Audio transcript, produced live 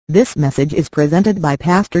This message is presented by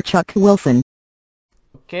Pastor Chuck Wilson.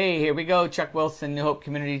 Okay, here we go. Chuck Wilson, New Hope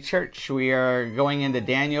Community Church. We are going into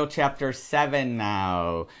Daniel chapter 7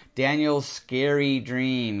 now. Daniel's scary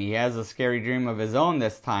dream. He has a scary dream of his own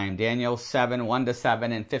this time. Daniel 7,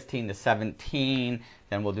 1-7 and 15-17.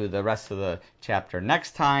 Then we'll do the rest of the chapter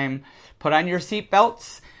next time. Put on your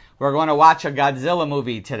seatbelts. We're going to watch a Godzilla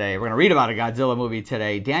movie today. We're going to read about a Godzilla movie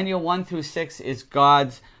today. Daniel 1-6 is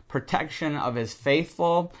God's protection of his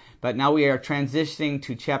faithful. But now we are transitioning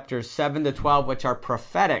to chapters 7-12, which are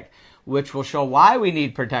prophetic, which will show why we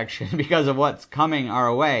need protection because of what's coming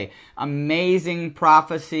our way. Amazing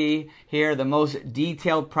prophecy here, the most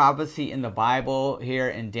detailed prophecy in the Bible here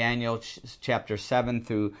in Daniel chapter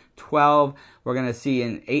 7-12. We're going to see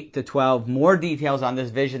in 8-12 more details on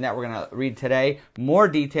this vision that we're going to read today. More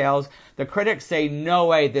details. The critics say, no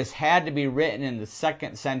way, this had to be written in the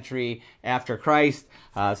 2nd century after Christ.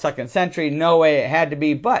 2nd century, no way it had to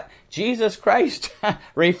be. But Jesus Christ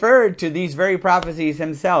referred to these very prophecies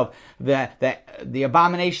himself. The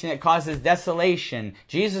abomination that causes desolation.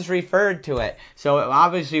 Jesus referred to it. So it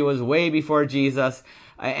obviously was way before Jesus.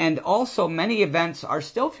 And also many events are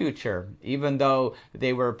still future. Even though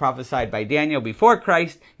they were prophesied by Daniel before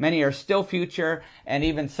Christ, many are still future. And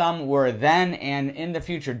even some were then and in the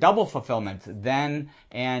future. Double fulfillment. Then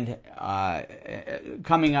and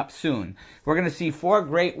coming up soon. We're going to see 4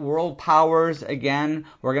 great world powers again.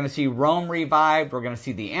 We're going to see Rome revived. We're going to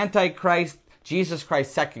see the Antichrist. Jesus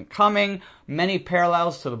Christ's second coming, many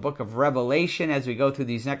parallels to the book of Revelation as we go through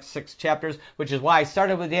these next 6 chapters, which is why I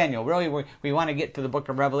started with Daniel. Really, we want to get to the book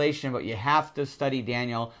of Revelation, but you have to study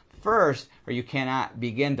Daniel first, or you cannot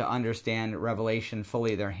begin to understand Revelation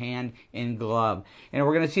fully. They're hand in glove. And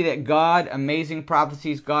we're going to see that God, amazing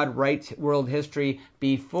prophecies, God writes world history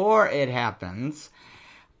before it happens.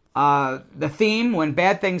 The theme, when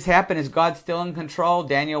bad things happen, is God still in control?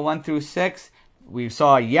 Daniel 1-6. We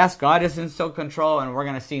saw, yes, God is in still control, and we're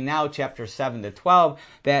going to see now, chapter 7-12,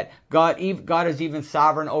 that God is even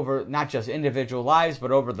sovereign over not just individual lives,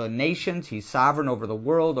 but over the nations. He's sovereign over the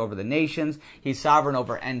world, over the nations. He's sovereign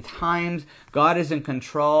over end times. God is in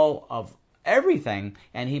control of everything,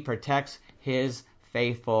 and he protects his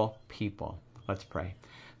faithful people. Let's pray.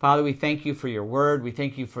 Father, we thank you for your word. We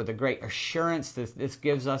thank you for the great assurance this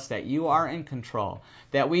gives us that you are in control,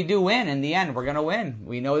 that we do win in the end. We're going to win.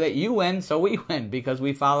 We know that you win, so we win because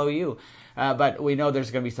we follow you. But we know there's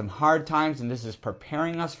going to be some hard times, and this is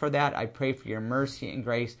preparing us for that. I pray for your mercy and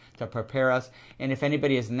grace to prepare us. And if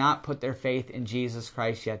anybody has not put their faith in Jesus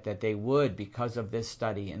Christ yet, that they would because of this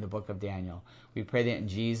study in the book of Daniel. We pray that in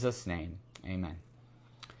Jesus' name. Amen.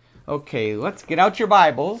 Okay, let's get out your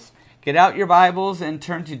Bibles. Get out your Bibles and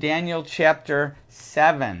turn to Daniel chapter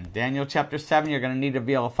 7. Daniel chapter 7, you're going to need to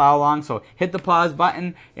be able to follow along. So hit the pause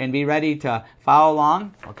button and be ready to follow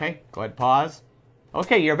along. Okay, go ahead, pause.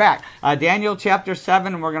 Okay, you're back. Daniel chapter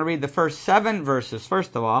 7, and we're going to read the first 7 verses.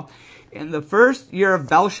 First of all, in the first year of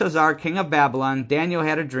Belshazzar, king of Babylon, Daniel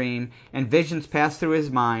had a dream, and visions passed through his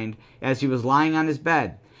mind as he was lying on his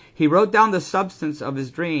bed. He wrote down the substance of his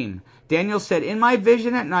dream. Daniel said, in my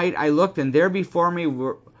vision at night I looked, and there before me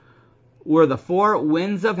were the 4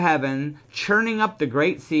 winds of heaven, churning up the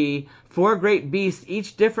great sea. 4 great beasts,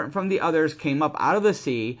 each different from the others, came up out of the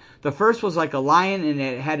sea. The first was like a lion, and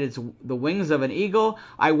it had the wings of an eagle.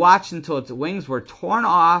 I watched until its wings were torn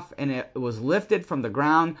off, and it was lifted from the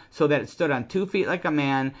ground, so that it stood on 2 feet like a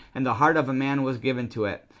man, and the heart of a man was given to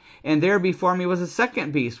it. And there before me was a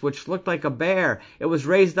second beast, which looked like a bear. It was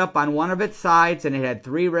raised up on one of its sides, and it had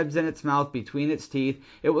 3 ribs in its mouth between its teeth.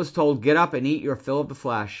 It was told, get up and eat your fill of the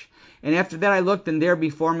flesh. And after that I looked, and there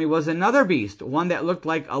before me was another beast, one that looked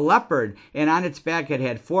like a leopard, and on its back it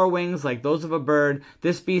had 4 wings like those of a bird.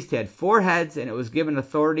 This beast had 4 heads, and it was given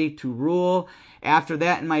authority to rule. After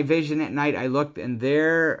that in my vision at night I looked, and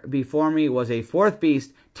there before me was a 4th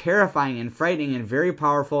beast, terrifying and frightening and very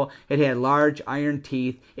powerful. It had large iron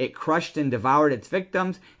teeth. It crushed and devoured its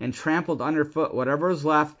victims, and trampled underfoot whatever was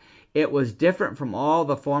left. It was different from all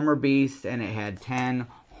the former beasts, and it had 10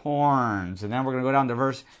 horns. And then we're going to go down to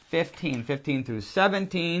verse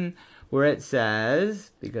 15-17, where it says,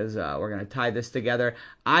 because we're going to tie this together,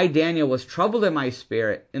 I, Daniel, was troubled in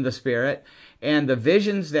the spirit, and the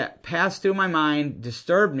visions that passed through my mind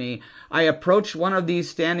disturbed me. I approached one of these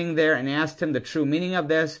standing there and asked him the true meaning of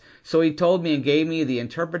this. So he told me and gave me the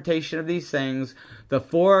interpretation of these things. The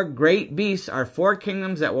 4 great beasts are 4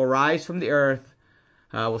 kingdoms that will rise from the earth.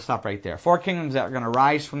 We'll stop right there. 4 kingdoms that are going to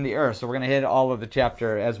rise from the earth. So we're going to hit all of the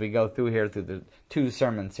chapter as we go through here, through the 2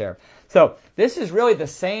 sermons here. So this is really the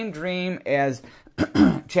same dream as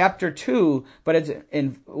chapter 2, but it's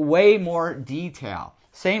in way more detail.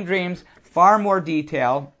 Same dreams, far more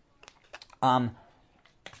detail. Okay,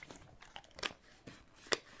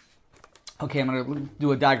 I'm going to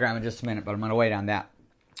do a diagram in just a minute, but I'm going to wait on that.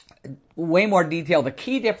 Way more detail. The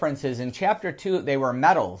key difference is in chapter 2, they were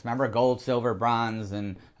metals. Remember, gold, silver, bronze,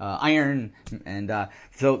 and iron. And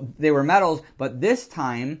so they were metals, but this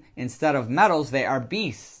time, instead of metals, they are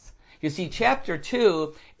beasts. You see, chapter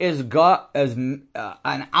 2 is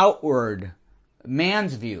an outward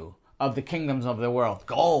man's view of the kingdoms of the world.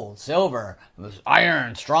 Gold, silver,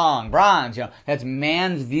 iron, strong, bronze, that's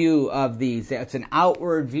man's view of these. That's an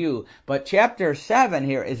outward view. But chapter 7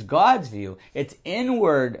 here is God's view. It's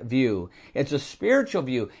inward view. It's a spiritual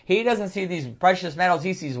view. He doesn't see these precious metals.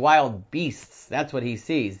 He sees wild beasts. That's what he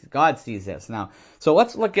sees. God sees this. Now, so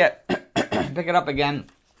let's look at, pick it up again.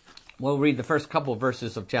 We'll read the first couple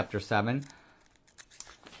verses of chapter 7.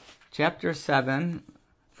 Chapter 7,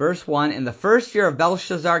 Verse 1, in the first year of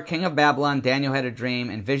Belshazzar, king of Babylon, Daniel had a dream,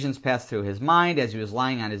 and visions passed through his mind as he was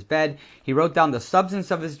lying on his bed. He wrote down the substance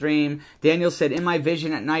of his dream. Daniel said, in my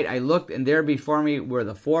vision at night I looked, and there before me were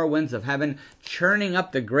the four winds of heaven, churning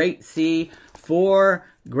up the great sea. Four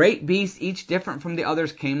great beasts, each different from the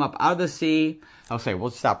others, came up out of the sea. I'll say, we'll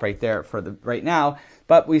stop right there for right now.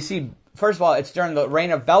 But we see, first of all, it's during the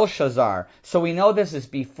reign of Belshazzar. So we know this is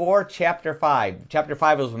before chapter 5. Chapter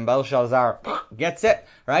 5 was when Belshazzar gets it,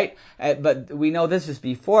 right? But we know this is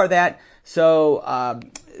before that. So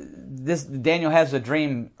this Daniel has a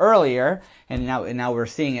dream earlier, and now we're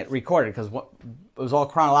seeing it recorded because it was all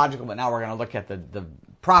chronological. But now we're going to look at the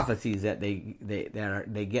prophecies that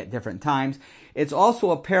they get different times. It's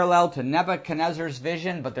also a parallel to Nebuchadnezzar's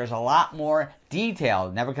vision, but there's a lot more detail.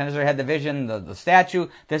 Nebuchadnezzar had the vision, the statue.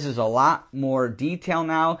 This is a lot more detail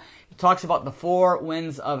now. It talks about the four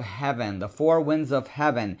winds of heaven. The four winds of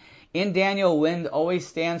heaven. In Daniel, wind always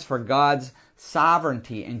stands for God's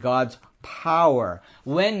sovereignty and God's power.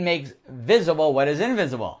 Wind makes visible what is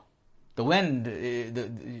invisible. The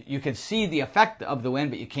wind, you can see the effect of the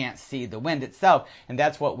wind, but you can't see the wind itself. And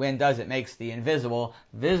that's what wind does. It makes the invisible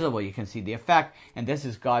visible. You can see the effect. And this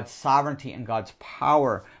is God's sovereignty and God's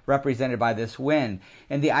power represented by this wind.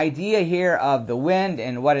 And the idea here of the wind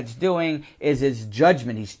and what it's doing is his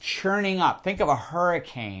judgment. He's churning up. Think of a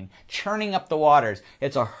hurricane, churning up the waters.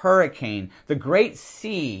 It's a hurricane. The great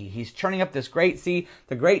sea, he's churning up this great sea.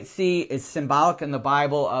 The great sea is symbolic in the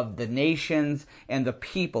Bible of the nations and the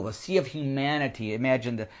people, the sea of humanity.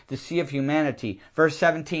 Imagine the sea of humanity. Verse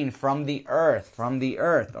 17, from the earth,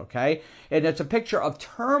 okay? And it's a picture of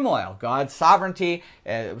turmoil. God's sovereignty,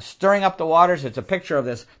 stirring up the waters. It's a picture of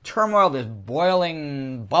this turmoil, this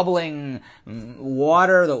boiling, bubbling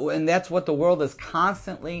water. And that's what the world is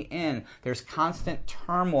constantly in. There's constant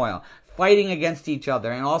turmoil, fighting against each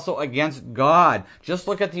other and also against God. Just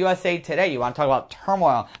look at the USA today. You want to talk about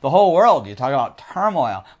turmoil. The whole world, you talk about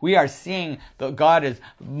turmoil. We are seeing that God is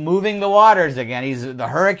moving the waters again. The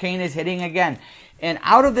hurricane is hitting again. And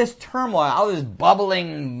out of this turmoil, out of this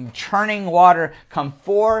bubbling, churning water, come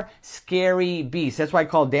four scary beasts. That's why I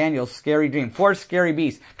call Daniel's scary dream. Four scary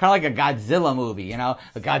beasts. Kind of like a Godzilla movie,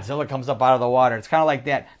 The Godzilla comes up out of the water. It's kind of like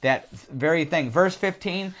that very thing. Verse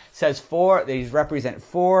 15 says these represent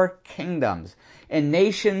four kingdoms. And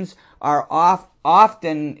nations are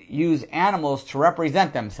often use animals to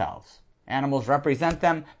represent themselves. Animals represent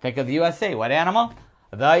them. Think of the USA. What animal?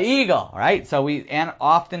 The eagle, right? So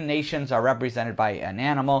often nations are represented by an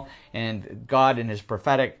animal, and God in his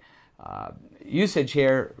prophetic usage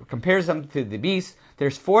here compares them to the beasts.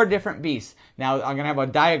 There's four different beasts. Now, I'm going to have a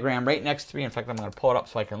diagram right next to me. In fact, I'm going to pull it up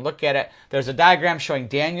so I can look at it. There's a diagram showing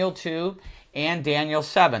Daniel 2 and Daniel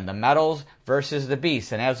 7, the metals versus the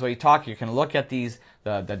beasts. And as we talk, you can look at these.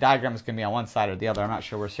 The diagram is going to be on one side or the other. I'm not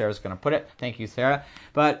sure where Sarah's going to put it. Thank you, Sarah.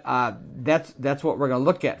 But that's what we're going to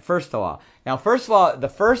look at first of all. Now, first of all, the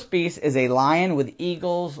first beast is a lion with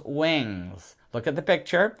eagle's wings. Look at the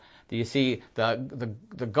picture. Do you see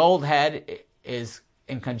the gold head is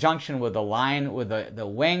in conjunction with the lion with the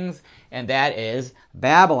wings, and that is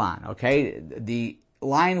Babylon. Okay, the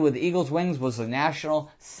lion with eagle's wings was the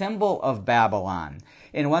national symbol of Babylon.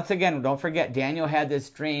 And once again, don't forget, Daniel had this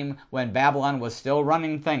dream when Babylon was still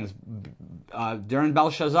running things. During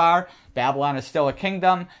Belshazzar, Babylon is still a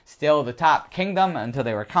kingdom, still the top kingdom until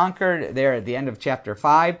they were conquered there at the end of chapter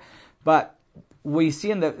 5. But we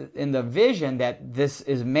see in the vision that this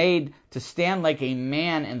is made to stand like a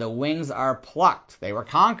man and the wings are plucked. They were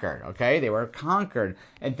conquered, okay? They were conquered.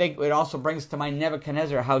 And think it also brings to mind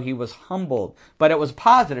Nebuchadnezzar, how he was humbled. But it was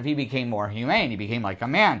positive. He became more humane. He became like a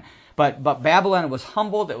man. But Babylon was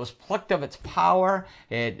humbled. It was plucked of its power.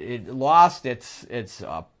 It lost its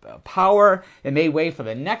power. It made way for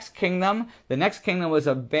the next kingdom. The next kingdom was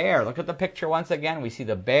a bear. Look at the picture once again. We see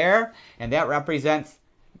the bear, and that represents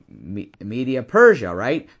Media Persia,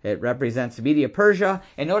 right? It represents Media Persia.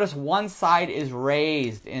 And notice one side is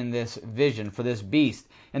raised in this vision for this beast.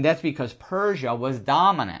 And that's because Persia was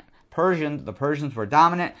dominant. The Persians were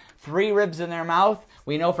dominant. 3 ribs in their mouth.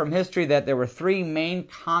 We know from history that there were 3 main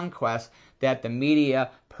conquests that the Media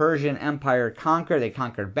Persian Empire conquered. They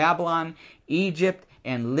conquered Babylon, Egypt,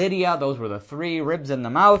 and Lydia. Those were the 3 ribs in the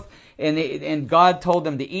mouth. And God told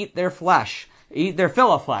them to eat their flesh, eat their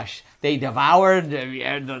fill of flesh. They devoured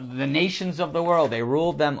the nations of the world. They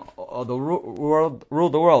ruled the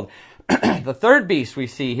world. The third beast we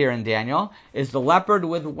see here in Daniel is the leopard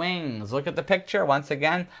with wings. Look at the picture once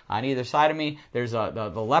again. On either side of me, there's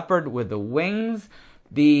the leopard with the wings.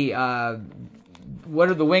 What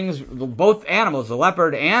are the wings? Both animals, the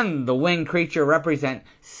leopard and the winged creature, represent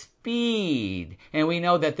speed. And we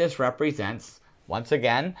know that this represents, once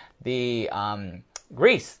again, the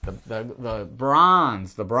Greece, the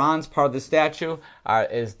bronze. The bronze part of the statue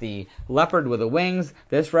is the leopard with the wings.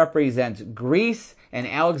 This represents Greece and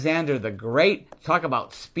Alexander the Great. Talk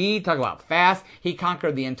about speed, talk about fast. He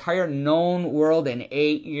conquered the entire known world in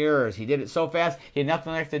 8 years. He did it so fast, he had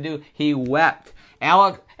nothing left to do. He wept.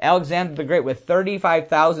 Alexander the Great, with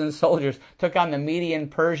 35,000 soldiers, took on the Median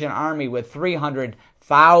Persian army with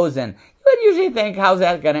 300,000. You would usually think, how's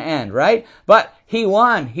that going to end, right? But he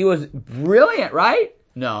won. He was brilliant, right?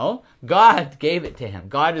 No. God gave it to him.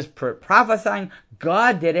 God is prophesying.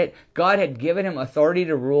 God did it. God had given him authority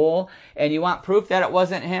to rule. And you want proof that it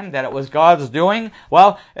wasn't him, that it was God's doing?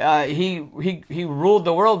 Well, he ruled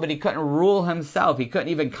the world, but he couldn't rule himself. He couldn't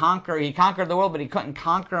even conquer. He conquered the world, but he couldn't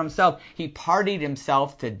conquer himself. He partied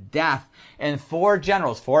himself to death. And 4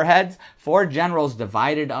 generals, 4 heads, 4 generals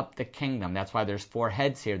divided up the kingdom. That's why there's 4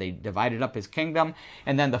 heads here. They divided up his kingdom.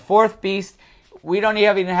 And then the 4th beast, we don't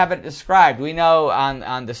even have it described. We know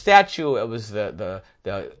on the statue it was the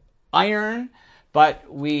iron. But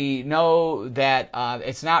we know that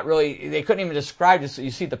it's not really, they couldn't even describe this.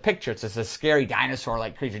 You see the picture. It's just a scary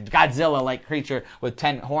dinosaur-like creature, Godzilla-like creature with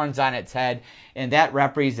 10 horns on its head. And that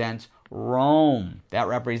represents Rome. That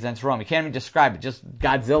represents Rome. You can't even describe it. Just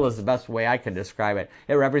Godzilla is the best way I can describe it.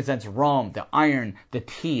 It represents Rome, the iron, the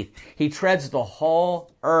teeth. He treads the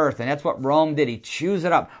whole earth, and that's what Rome did. He chews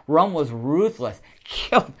it up. Rome was ruthless,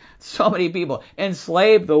 killed so many people,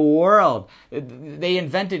 enslaved the world. They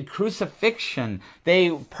invented crucifixion.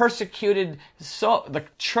 They persecuted the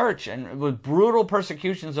church, and with brutal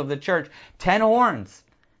persecutions of the church. 10 horns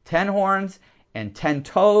and 10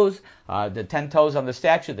 toes. The 10 toes on the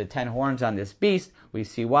statue, the 10 horns on this beast. We're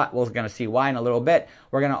going to see why in a little bit.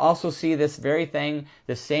 We're going to also see this very thing,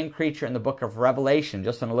 the same creature in the book of Revelation,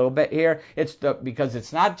 just in a little bit here. Because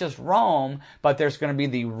it's not just Rome, but there's going to be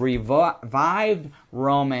the revived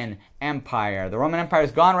Roman Empire. The Roman Empire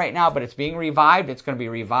is gone right now, but it's being revived. It's going to be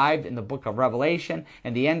revived in the book of Revelation.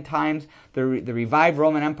 In the end times, the revived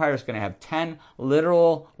Roman Empire is going to have 10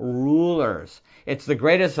 literal rulers. It's the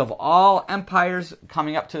greatest of all empires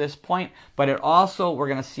coming up to this point, but we're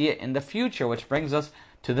going to see it in the future, which brings us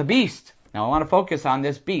to the beast. Now I want to focus on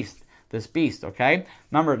this beast, okay?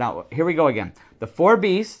 Remember, now here we go again. The 4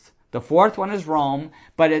 beasts, the 4th one is Rome,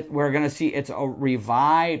 but we're going to see it's a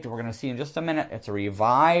revived, we're going to see in just a minute, it's a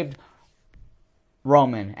revived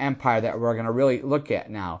Roman Empire that we're going to really look at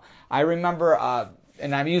now. I remember,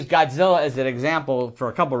 and I've used Godzilla as an example for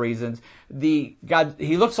a couple reasons. He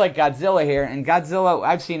looks like Godzilla here, and Godzilla,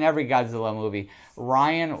 I've seen every Godzilla movie.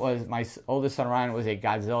 My oldest son Ryan was a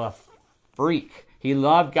Godzilla freak. He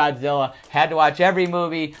loved Godzilla, had to watch every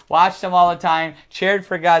movie, watched them all the time, cheered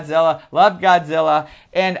for Godzilla, loved Godzilla.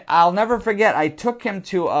 And I'll never forget, I took him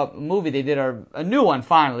to a movie. They did a new one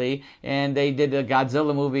finally, and they did a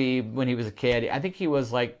Godzilla movie when he was a kid. I think he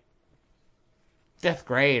was like 5th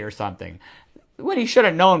grade or something. When he should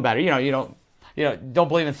have known better. You don't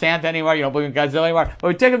believe in Santa anymore. You don't believe in Godzilla anymore. But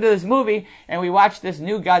we took him to this movie, and we watched this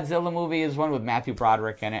new Godzilla movie. It's one with Matthew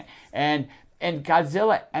Broderick in it. And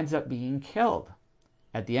Godzilla ends up being killed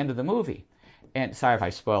at the end of the movie. And sorry if I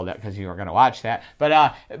spoiled that because you were going to watch that.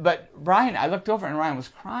 But Ryan, I looked over and Ryan was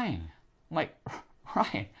crying. I'm like,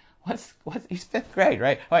 Ryan, he's 5th grade,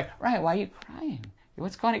 right? I'm like, Ryan, why are you crying?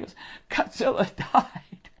 What's going on? He goes, Godzilla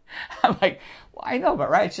died. I'm like, well, I know, but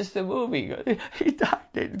right, it's just a movie. He died.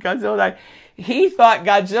 Godzilla died. He thought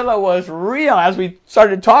Godzilla was real. As we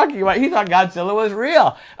started talking about it, he thought Godzilla was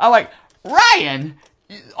real. I'm like, Ryan,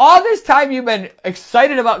 all this time you've been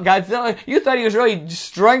excited about Godzilla. You thought he was really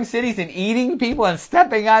destroying cities and eating people and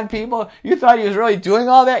stepping on people. You thought he was really doing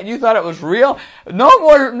all that, and you thought it was real. No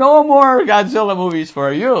more Godzilla movies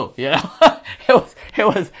for you. You know, it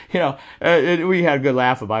was, we had a good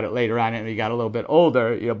laugh about it later on, and he got a little bit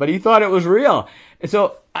older, but he thought it was real.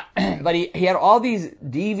 So, but he had all these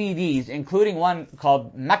DVDs, including one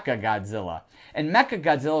called Mechagodzilla. And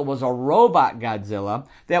Mechagodzilla was a robot Godzilla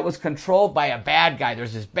that was controlled by a bad guy.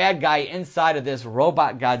 There's this bad guy inside of this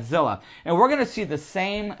robot Godzilla. And we're going to see the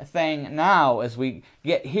same thing now as we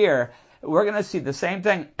get here. We're going to see the same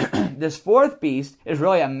thing. This fourth beast is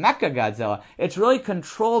really a Mechagodzilla. It's really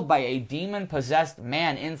controlled by a demon-possessed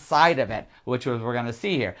man inside of it, which we're going to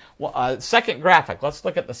see here. Well, second graphic. Let's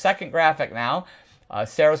look at the second graphic now.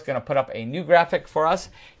 Sarah's going to put up a new graphic for us,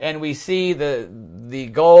 and we see the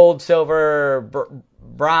gold, silver,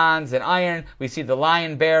 bronze, and iron. We see the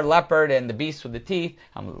lion, bear, leopard, and the beast with the teeth.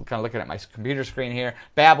 I'm kind of looking at my computer screen here.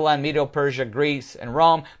 Babylon, Medo-Persia, Greece, and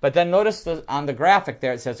Rome. But then notice on the graphic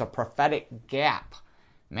there it says a prophetic gap.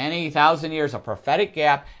 Many thousand years, a prophetic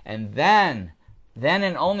gap, and then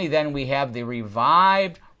and only then we have the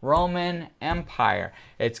revived Roman Empire.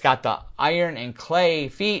 It's got the iron and clay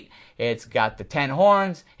feet. It's got the 10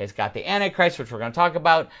 horns. It's got the Antichrist, which we're going to talk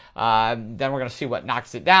about. Then we're going to see what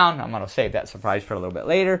knocks it down. I'm going to save that surprise for a little bit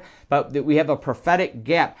later. But we have a prophetic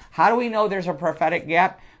gap. How do we know there's a prophetic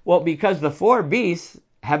gap? Well, because the four beasts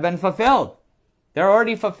have been fulfilled. They're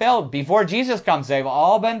already fulfilled. Before Jesus comes, they've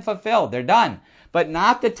all been fulfilled. They're done. But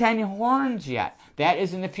not the 10 horns yet. That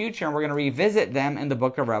is in the future, and we're going to revisit them in the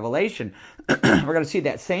book of Revelation. We're going to see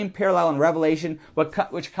that same parallel in Revelation,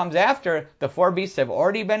 which comes after the four beasts have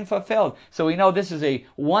already been fulfilled. So we know this is a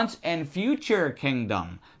once and future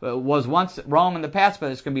kingdom. It was once Rome in the past,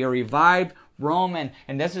 but it's going to be a revived Roman,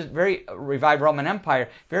 and this is very revived Roman Empire.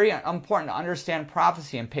 Very important to understand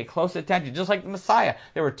prophecy and pay close attention. Just like the Messiah,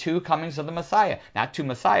 there were two comings of the Messiah, not two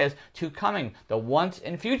Messiahs, two coming. The once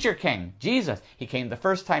and future King, Jesus. He came the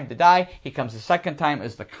first time to die. He comes the second time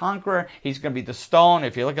as the conqueror. He's going to be the stone.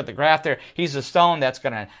 If you look at the graph there, he's the stone that's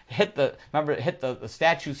going to hit the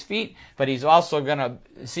statue's feet. But he's also going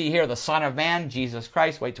to see here the Son of Man, Jesus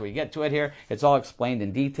Christ. Wait till we get to it here. It's all explained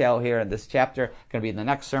in detail here in this chapter. Going to be in the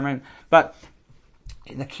next sermon, but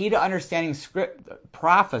the key to understanding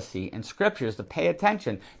prophecy and scripture is to pay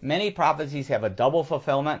attention. Many prophecies have a double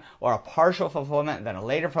fulfillment or a partial fulfillment and then a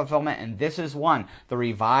later fulfillment, and this is one, the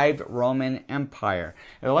revived Roman Empire.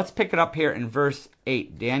 Now let's pick it up here in verse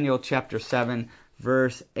 8, Daniel chapter 7,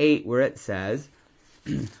 verse 8, where it says,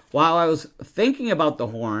 "While I was thinking about the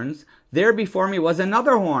horns, there before me was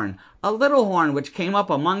another horn, a little horn which came up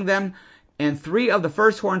among them, and three of the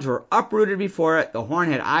first horns were uprooted before it. The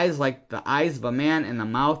horn had eyes like the eyes of a man, and the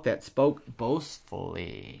mouth that spoke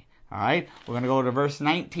boastfully." All right, we're going to go to verse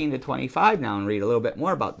 19 to 25 now and read a little bit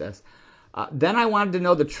more about this. "Then I wanted to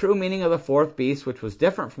know the true meaning of the fourth beast, which was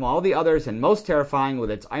different from all the others and most terrifying, with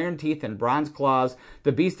its iron teeth and bronze claws,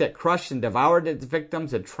 the beast that crushed and devoured its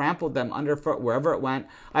victims and trampled them underfoot wherever it went.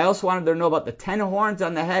 I also wanted to know about the 10 horns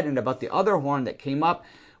on the head and about the other horn that came up,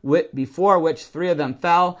 before which 3 of them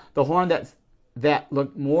fell, the horn that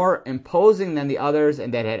looked more imposing than the others,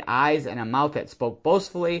 and that had eyes and a mouth that spoke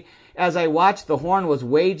boastfully. As I watched, the horn was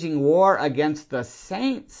waging war against the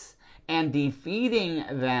saints and defeating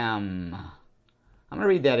them." I'm going to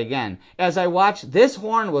read that again. "As I watched, this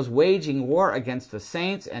horn was waging war against the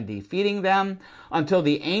saints and defeating them, until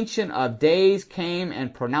the Ancient of Days came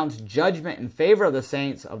and pronounced judgment in favor of the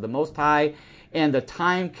saints of the Most High, and the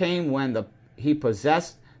time came when he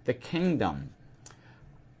possessed the kingdom."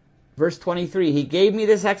 Verse 23, "He gave me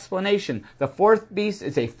this explanation. The fourth beast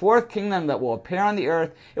is a fourth kingdom that will appear on the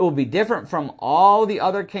earth. It will be different from all the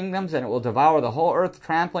other kingdoms, and it will devour the whole earth,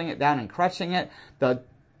 trampling it down and crushing it. The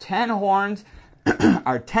 10 horns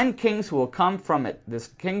are 10 kings who will come from this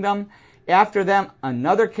kingdom. After them,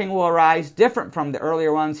 another king will arise, different from the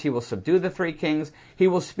earlier ones. He will subdue the 3 kings. He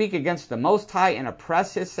will speak against the Most High and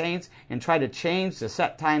oppress his saints and try to change the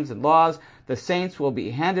set times and laws. The saints will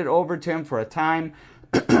be handed over to him for a time,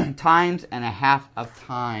 times and a half of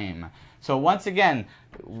time." So once again,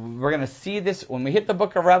 we're going to see this when we hit the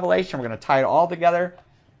book of Revelation. We're going to tie it all together.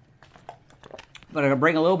 But I'm going to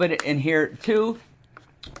bring a little bit in here too.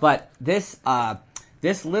 But this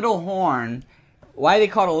little horn, why they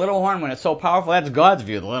call it a little horn when it's so powerful? That's God's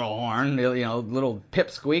view, the little horn, little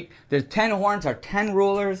pipsqueak. The 10 horns are 10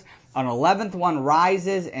 rulers. An 11th one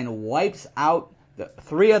rises and wipes out the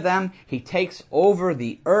 3 of them. He takes over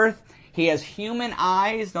the earth. He has human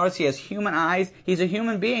eyes. Notice he has human eyes. He's a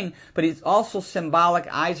human being, but he's also symbolic.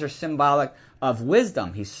 Eyes are symbolic of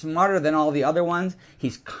wisdom. He's smarter than all the other ones.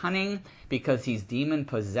 He's cunning because he's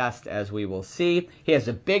demon-possessed, as we will see. He has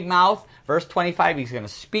a big mouth. Verse 25, he's going to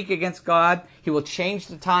speak against God. He will change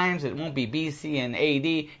the times. It won't be BC and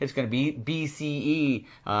AD. It's going to be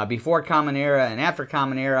BCE, before Common Era and after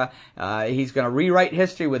Common Era. He's going to rewrite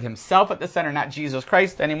history with himself at the center, not Jesus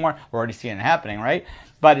Christ anymore. We're already seeing it happening, right?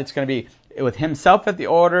 But it's going to be with himself at the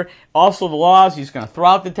order. Also the laws, he's going to throw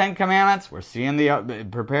out the Ten Commandments. We're seeing the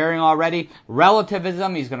preparing already.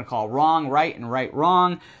 Relativism, he's going to call wrong right and right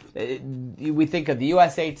wrong. We think of the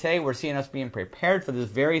USA today, we're seeing us being prepared for this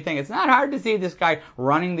very thing. It's not hard to see this guy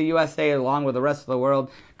running the USA along with the rest of the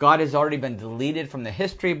world. God has already been deleted from the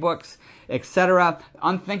history books, etc.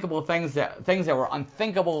 Unthinkable things that were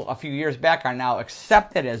unthinkable a few years back are now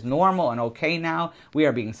accepted as normal and okay now. We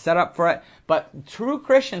are being set up for it. But true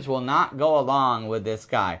Christians will not go along with this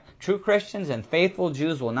guy. True Christians and faithful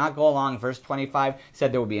Jews will not go along. Verse 25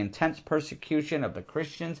 said there will be intense persecution of the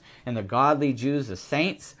Christians and the godly Jews, the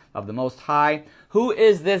saints of the Most High. Who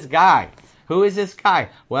is this guy? Who is this guy?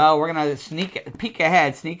 Well, we're going to peek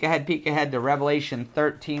ahead to Revelation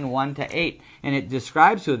 13, 1-8. And it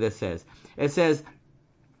describes who this is. It says,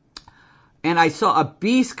 and I saw a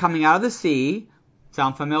beast coming out of the sea.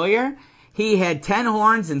 Sound familiar? He had 10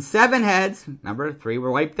 horns and 7 heads. Remember, 3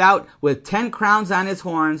 were wiped out. With 10 crowns on his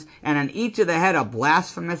horns, and on each of the head a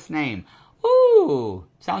blasphemous name. Ooh,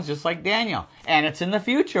 sounds just like Daniel. And it's in the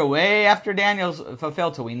future, way after Daniel's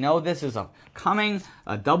fulfilled. So we know this is a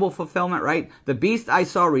double fulfillment, right? The beast I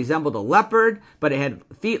saw resembled a leopard, but it had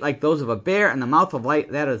feet like those of a bear, and the mouth of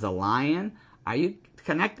that is a lion. Are you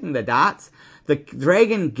connecting the dots? The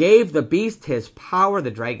dragon gave the beast his power.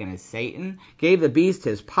 The dragon is Satan. Gave the beast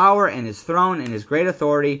his power and his throne and his great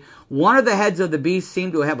authority. One of the heads of the beast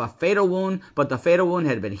seemed to have a fatal wound, but the fatal wound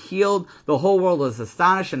had been healed. The whole world was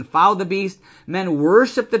astonished and followed the beast. Men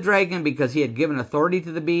worshipped the dragon because he had given authority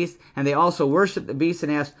to the beast, and they also worshipped the beast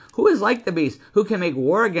and asked, who is like the beast? Who can make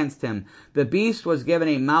war against him? The beast was given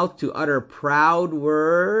a mouth to utter proud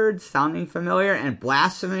words, sounding familiar, and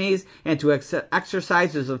blasphemies, and to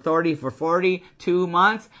exercise his authority for 42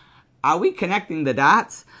 months. Are we connecting the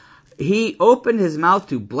dots? He opened his mouth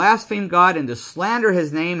to blaspheme God and to slander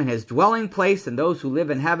his name and his dwelling place and those who live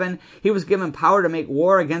in heaven. He was given power to make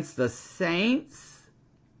war against the saints.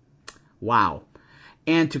 Wow.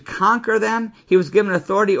 And to conquer them. He was given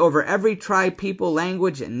authority over every tribe, people,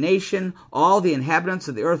 language, and nation. All the inhabitants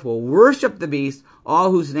of the earth will worship the beast, all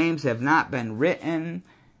whose names have not been written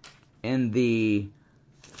in the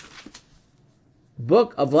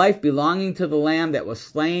book of life belonging to the Lamb that was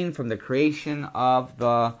slain from the creation of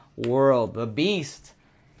the world. The beast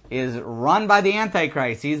is run by the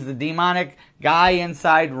Antichrist. He's the demonic guy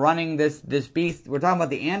inside running this beast. We're talking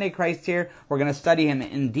about the Antichrist here. We're going to study him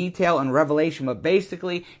in detail in Revelation, but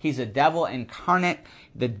basically he's a devil incarnate.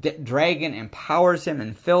 The dragon empowers him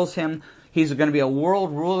and fills him. He's going to be a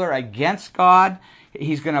world ruler against God.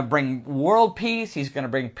 He's going to bring world peace. He's going to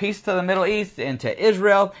bring peace to the Middle East and to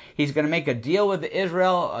Israel. He's going to make a deal with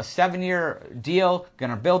Israel, a 7-year deal,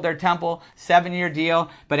 going to build their temple, 7-year deal.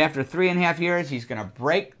 But after 3.5 years, he's going to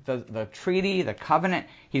break the treaty, the covenant.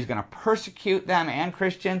 He's going to persecute them and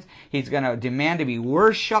Christians. He's going to demand to be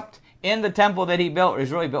worshipped in the temple that he built, or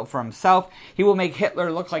is really built for himself. He will make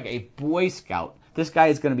Hitler look like a Boy Scout. This guy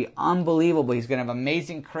is going to be unbelievable. He's going to have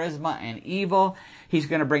amazing charisma and evil. He's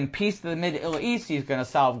going to bring peace to the Middle East. He's going to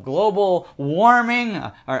solve global warming,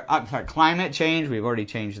 climate change. We've already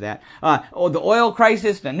changed that. The oil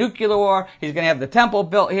crisis, the nuclear war. He's going to have the temple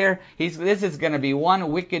built here. This is going to be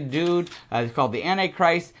one wicked dude. It's called the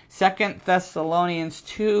Antichrist. 2 Thessalonians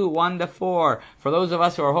 2, 1-4. For those of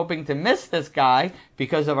us who are hoping to miss this guy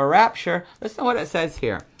because of a rapture, listen to what it says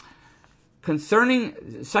here.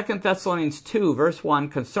 Concerning 2 Thessalonians 2, verse 1,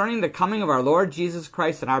 concerning the coming of our Lord Jesus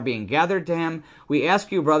Christ and our being gathered to him, we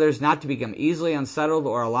ask you, brothers, not to become easily unsettled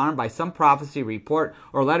or alarmed by some prophecy, report,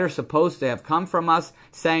 or letter supposed to have come from us,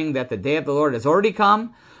 saying that the day of the Lord has already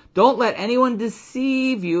come. Don't let anyone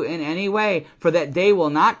deceive you in any way, for that day will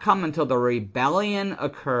not come until the rebellion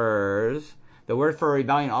occurs. The word for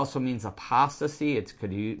rebellion also means apostasy. It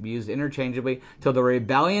could be used interchangeably. Till the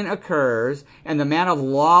rebellion occurs and the man of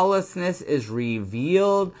lawlessness is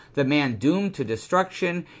revealed, the man doomed to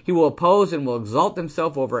destruction. He will oppose and will exalt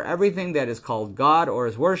himself over everything that is called God or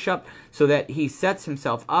is worshipped, so that he sets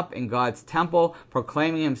himself up in God's temple,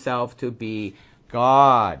 proclaiming himself to be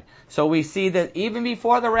God. So we see that even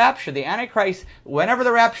before the rapture, the Antichrist, whenever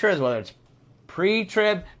the rapture is, whether it's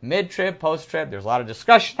pre-trib, mid-trib, post-trib. There's a lot of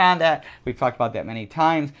discussion on that. We've talked about that many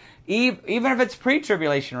times. Even if it's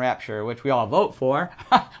pre-tribulation rapture, which we all vote for,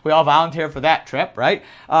 we all volunteer for that trip, right?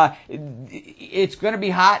 It's going to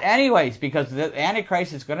be hot anyways, because the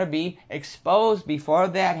Antichrist is going to be exposed before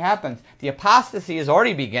that happens. The apostasy is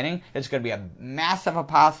already beginning. It's going to be a massive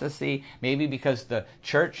apostasy, maybe because the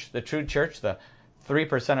church, the true church, the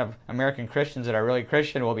 3% of American Christians that are really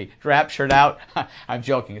Christian will be raptured out. I'm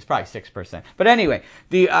joking. It's probably 6%. But anyway,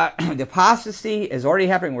 the apostasy is already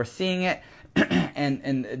happening. We're seeing it.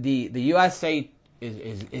 And the USA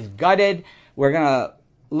is gutted. We're going to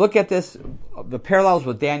look at this, the parallels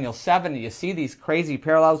with Daniel 7. You see these crazy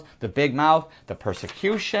parallels, the big mouth, the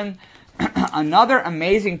persecution. Another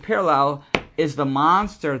amazing parallel is the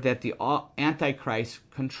monster that the Antichrist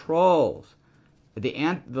controls.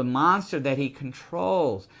 The monster that he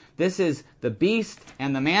controls. This is the beast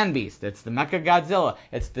and the man-beast. It's the Mechagodzilla.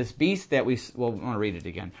 It's this beast that we want to read it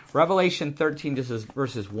again. Revelation 13, this is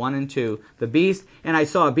verses 1 and 2. The beast, and I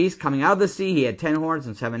saw a beast coming out of the sea. He had 10 horns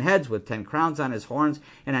and 7 heads, with 10 crowns on his horns,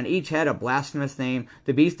 and on each head a blasphemous name.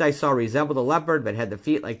 The beast I saw resembled a leopard, but had the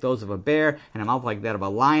feet like those of a bear, and a mouth like that of a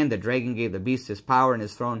lion. The dragon gave the beast his power and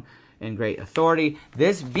his throne and great authority.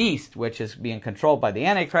 This beast, which is being controlled by the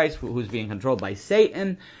Antichrist, who's being controlled by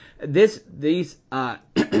Satan, this beast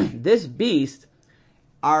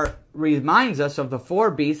reminds us of the 4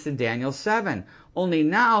 beasts in Daniel 7. Only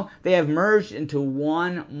now they have merged into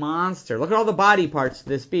one monster. Look at all the body parts of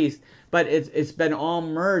this beast, but it's been all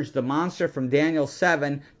merged. The monster from Daniel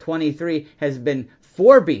 7:23 has been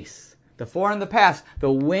 4 beasts. The 4 in the past: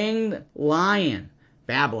 the winged lion,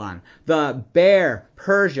 Babylon, the bear,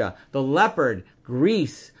 Persia, the leopard,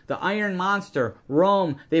 Greece, the iron monster,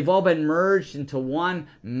 Rome. They've all been merged into one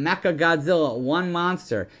Mechagodzilla, one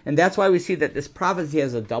monster. And that's why we see that this prophecy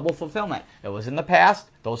has a double fulfillment. It was in the past,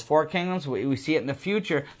 those 4 kingdoms, we see it in the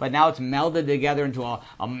future, but now it's melded together into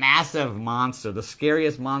a massive monster, the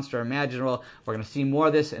scariest monster imaginable. We're going to see more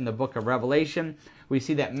of this in the book of Revelation. We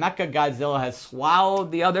see that Mechagodzilla has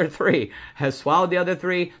swallowed the other 3.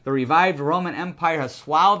 The revived Roman Empire has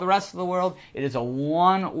swallowed the rest of the world. It is a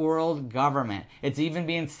one-world government. It's even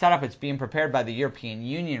being set up. It's being prepared by the European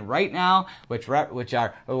Union right now, which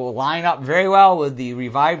will line up very well with the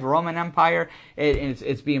revived Roman Empire.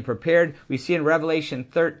 It's being prepared. We see in Revelation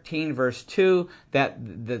 13, verse 2, that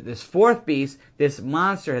this 4th beast, this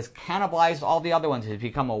monster, has cannibalized all the other ones. It has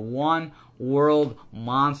become a one-world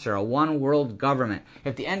monster, a one-world government.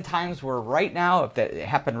 If the end times were right now, if that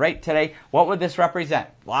happened right today, what would this represent?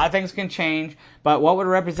 A lot of things can change, but what would it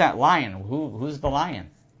represent? Lion. Who's the lion?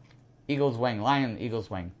 Eagle's wing. Lion, eagle's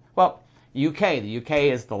wing. Well, UK. The UK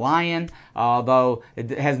is the lion, although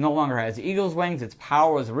it no longer has eagle's wings. Its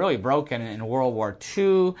power was really broken in World War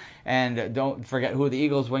II. And don't forget who the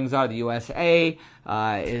eagle's wings are. The USA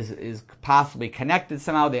is possibly connected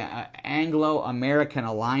somehow. The Anglo-American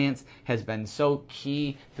alliance has been so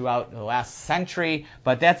key throughout the last century,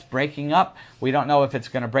 but that's breaking up. We don't know if it's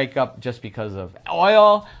going to break up just because of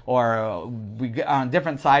oil, or we get on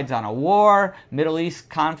different sides on a war, Middle East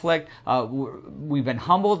conflict. We've been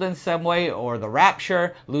humbled in some way, or the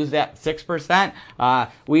rapture, lose that 6%.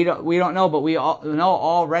 We don't know, but we all know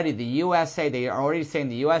already the USA. They are already saying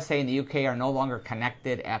the USA and the UK are no longer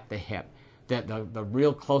connected at the hip. The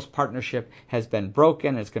real close partnership has been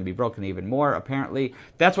broken. It's going to be broken even more, apparently.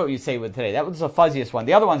 That's what we say with today. That was the fuzziest one.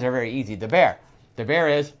 The other ones are very easy. The bear. The bear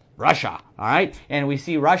is Russia, all right? And we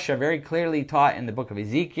see Russia very clearly taught in the book of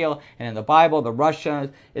Ezekiel and in the Bible. The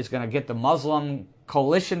Russia is going to get the Muslim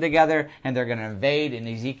coalition together, and they're going to invade. In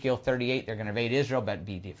Ezekiel 38, they're going to invade Israel but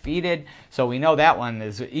be defeated. So we know that one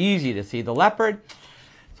is easy to see. The leopard,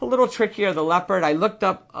 it's a little trickier. The leopard, I looked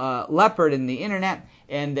up leopard in the internet,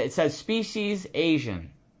 and it says species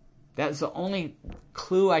Asian. That's the only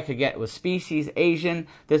clue I could get, was species Asian.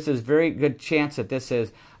 This is very good chance that this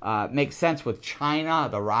is makes sense with China,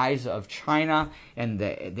 the rise of China and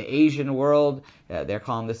the Asian world. They're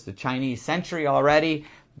calling this the Chinese century already.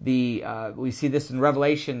 We see this in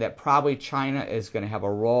Revelation, that probably China is going to have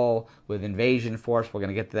a role with invasion force. We're going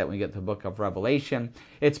to get to that when we get to the book of Revelation.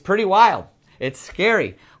 It's pretty wild. It's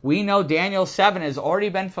scary. We know Daniel 7 has already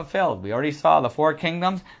been fulfilled. We already saw the 4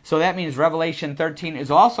 kingdoms. So that means Revelation 13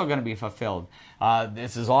 is also going to be fulfilled.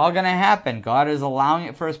 This is all going to happen. God is allowing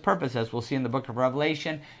it for His purpose, as we'll see in the book of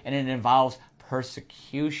Revelation. And it involves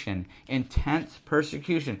persecution, intense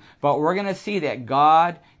persecution. But we're going to see that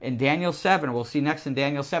God, in Daniel 7, we'll see next in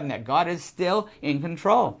Daniel 7, that God is still in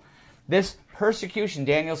control. This persecution,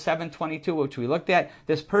 Daniel 7:22, which we looked at,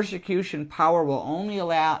 this persecution power will only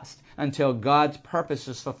last until God's purpose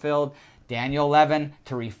is fulfilled. Daniel 11,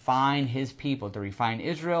 to refine his people, to refine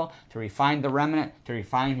Israel, to refine the remnant, to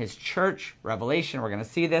refine his church. Revelation, we're going to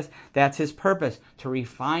see this. That's his purpose, to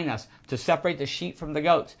refine us, to separate the sheep from the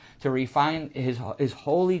goats, to refine his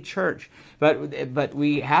holy church. But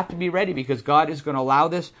we have to be ready because God is going to allow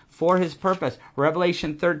this for his purpose.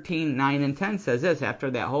 Revelation 13, 9 and 10 says this, after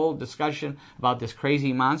that whole discussion about this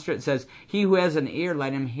crazy monster, it says, he who has an ear,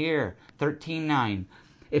 let him hear. 13, 9.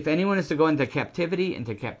 If anyone is to go into captivity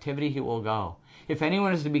he will go. If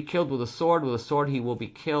anyone is to be killed with a sword he will be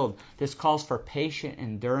killed. This calls for patient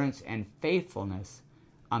endurance and faithfulness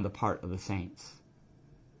on the part of the saints.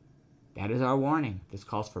 That is our warning. This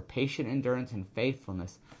calls for patient endurance and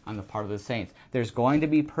faithfulness on the part of the saints. There's going to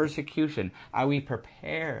be persecution. Are we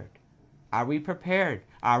prepared? Are we prepared?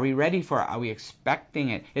 Are we ready for it? Are we expecting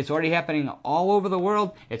it? It's already happening all over the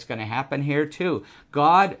world. It's going to happen here too.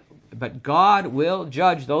 But God will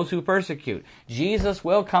judge those who persecute. Jesus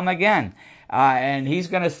will come again. And he's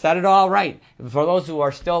going to set it all right. For those who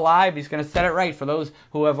are still alive, he's going to set it right. For those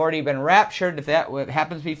who have already been raptured, if that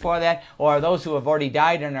happens before that, or those who have already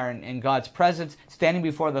died and are in God's presence, standing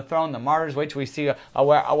before the throne, the martyrs, which we see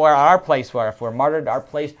where our place were. If we're martyred, our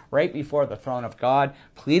place right before the throne of God,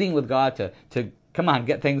 pleading with God to come on,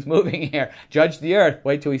 get things moving here. Judge the earth.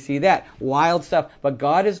 Wait till we see that. Wild stuff. But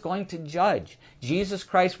God is going to judge. Jesus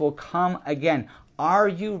Christ will come again. Are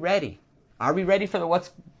you ready? Are we ready for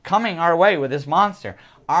what's coming our way with this monster?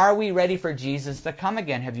 Are we ready for Jesus to come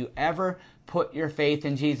again? Have you ever put your faith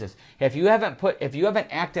in Jesus? If you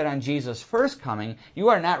haven't acted on Jesus' first coming, you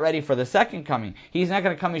are not ready for the second coming. He's not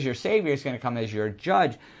going to come as your Savior. He's going to come as your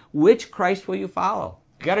judge. Which Christ will you follow?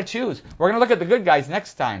 You got to choose. We're going to look at the good guys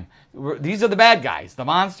next time. These are the bad guys. The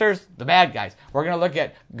monsters, the bad guys. We're going to look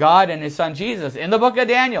at God and his son Jesus in the book of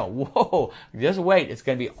Daniel. Whoa, just wait. It's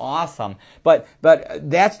going to be awesome. But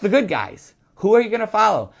that's the good guys. Who are you going to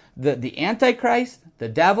follow? The Antichrist, the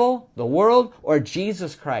devil, the world, or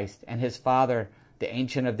Jesus Christ and his Father, the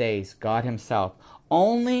Ancient of Days, God himself?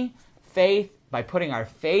 Only faith, by putting our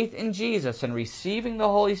faith in Jesus and receiving the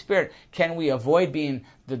Holy Spirit, can we avoid being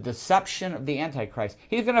the deception of the Antichrist.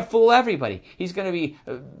 He's going to fool everybody. He's going to be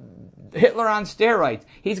Hitler on steroids.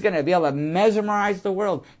 He's going to be able to mesmerize the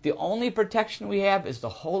world. The only protection we have is the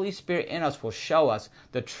Holy Spirit in us will show us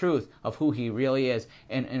the truth of who he really is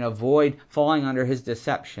and avoid falling under his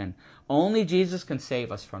deception. Only Jesus can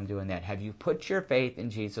save us from doing that. Have you put your faith in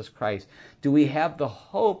Jesus Christ? Do we have the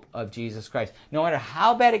hope of Jesus Christ? No matter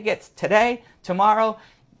how bad it gets today, tomorrow,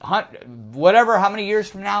 whatever, how many years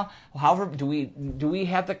from now, however, do we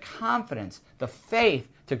have the confidence, the faith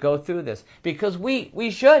to go through this? Because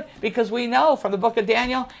we should, because we know from the book of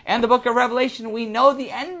Daniel and the book of Revelation, we know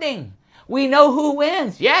the ending. We know who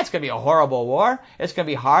wins. Yeah, it's going to be a horrible war. It's going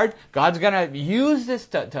to be hard. God's going to use this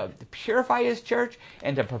to purify his church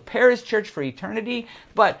and to prepare his church for eternity.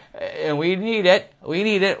 But and we need it. We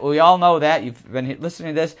need it. We all know that. You've been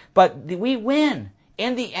listening to this. But we win.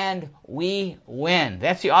 In the end, we win.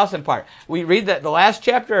 That's the awesome part. We read the last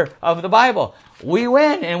chapter of the Bible. We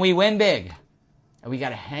win, and we win big. And we got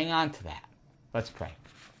to hang on to that. Let's pray.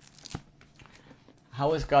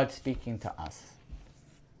 How is God speaking to us?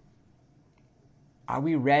 Are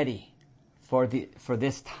we ready for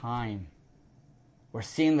this time? We're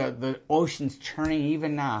seeing the oceans churning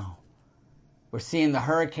even now. We're seeing the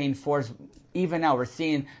hurricane force even now. We're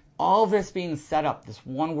seeing all this being set up, this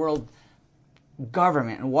one world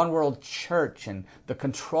government and one world church and the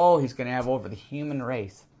control he's going to have over the human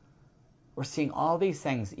race. We're seeing all these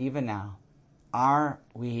things even now. Are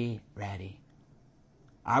we ready?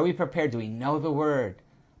 Are we prepared? Do we know the word?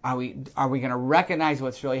 Are we going to recognize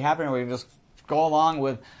what's really happening? Or are we just go along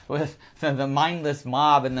with the mindless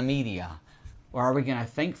mob in the media? Or are we going to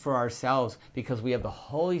think for ourselves because we have the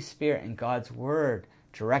Holy Spirit and God's Word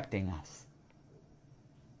directing us?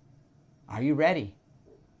 Are you ready?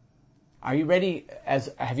 Are you ready?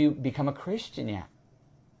 Have you become a Christian yet?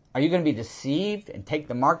 Are you going to be deceived and take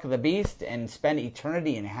the mark of the beast and spend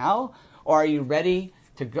eternity in hell? Or are you ready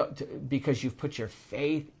to go because you've put your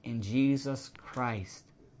faith in Jesus Christ?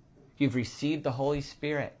 You've received the Holy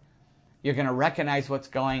Spirit. You're going to recognize what's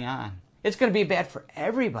going on. It's going to be bad for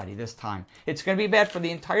everybody this time. It's going to be bad for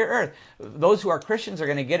the entire earth. Those who are Christians are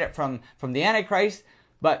going to get it from the Antichrist,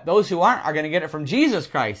 but those who aren't are going to get it from Jesus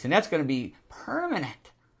Christ, and that's going to be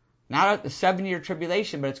permanent. Not a 7-year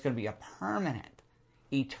tribulation, but it's going to be a permanent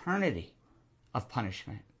eternity of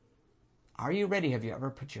punishment. Are you ready? Have you ever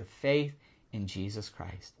put your faith in Jesus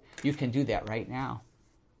Christ? You can do that right now.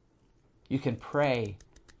 You can pray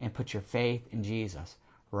and put your faith in Jesus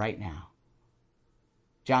right now.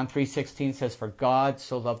 John 3:16 says, "For God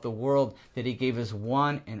so loved the world that he gave his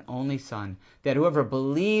one and only Son, that whoever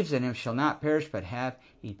believes in him shall not perish but have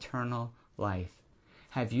eternal life."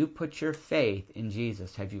 Have you put your faith in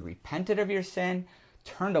Jesus? Have you repented of your sin?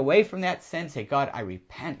 Turned away from that sin? Say, "God, I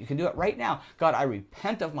repent." You can do it right now. "God, I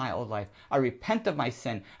repent of my old life. I repent of my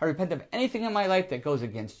sin. I repent of anything in my life that goes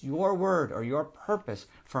against your word or your purpose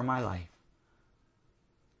for my life."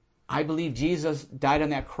 I believe Jesus died on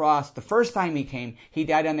that cross. The first time he came, he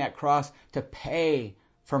died on that cross to pay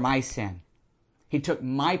for my sin. He took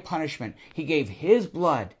my punishment. He gave his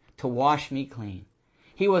blood to wash me clean.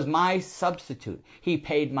 He was my substitute. He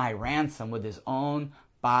paid my ransom with his own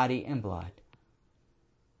body and blood.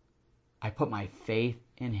 I put my faith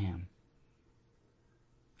in him.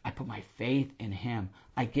 I put my faith in him.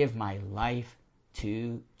 I give my life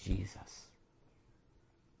to Jesus.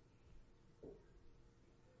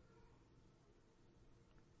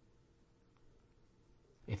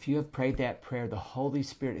 If you have prayed that prayer, the Holy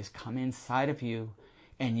Spirit has come inside of you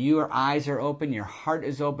and your eyes are open, your heart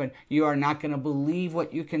is open. You are not going to believe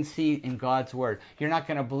what you can see in God's Word. You're not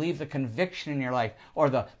going to believe the conviction in your life or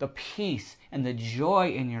the peace and the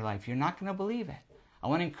joy in your life. You're not going to believe it. I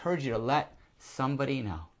want to encourage you to let somebody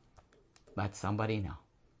know. Let somebody know.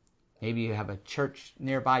 Maybe you have a church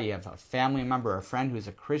nearby, you have a family member or a friend who's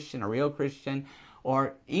a Christian, a real Christian,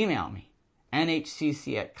 or email me,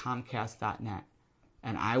 nhcc@comcast.net.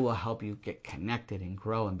 And I will help you get connected and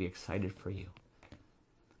grow and be excited for you.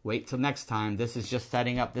 Wait till next time. This is just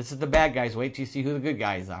setting up. This is the bad guys. Wait till you see who the good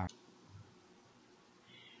guys are.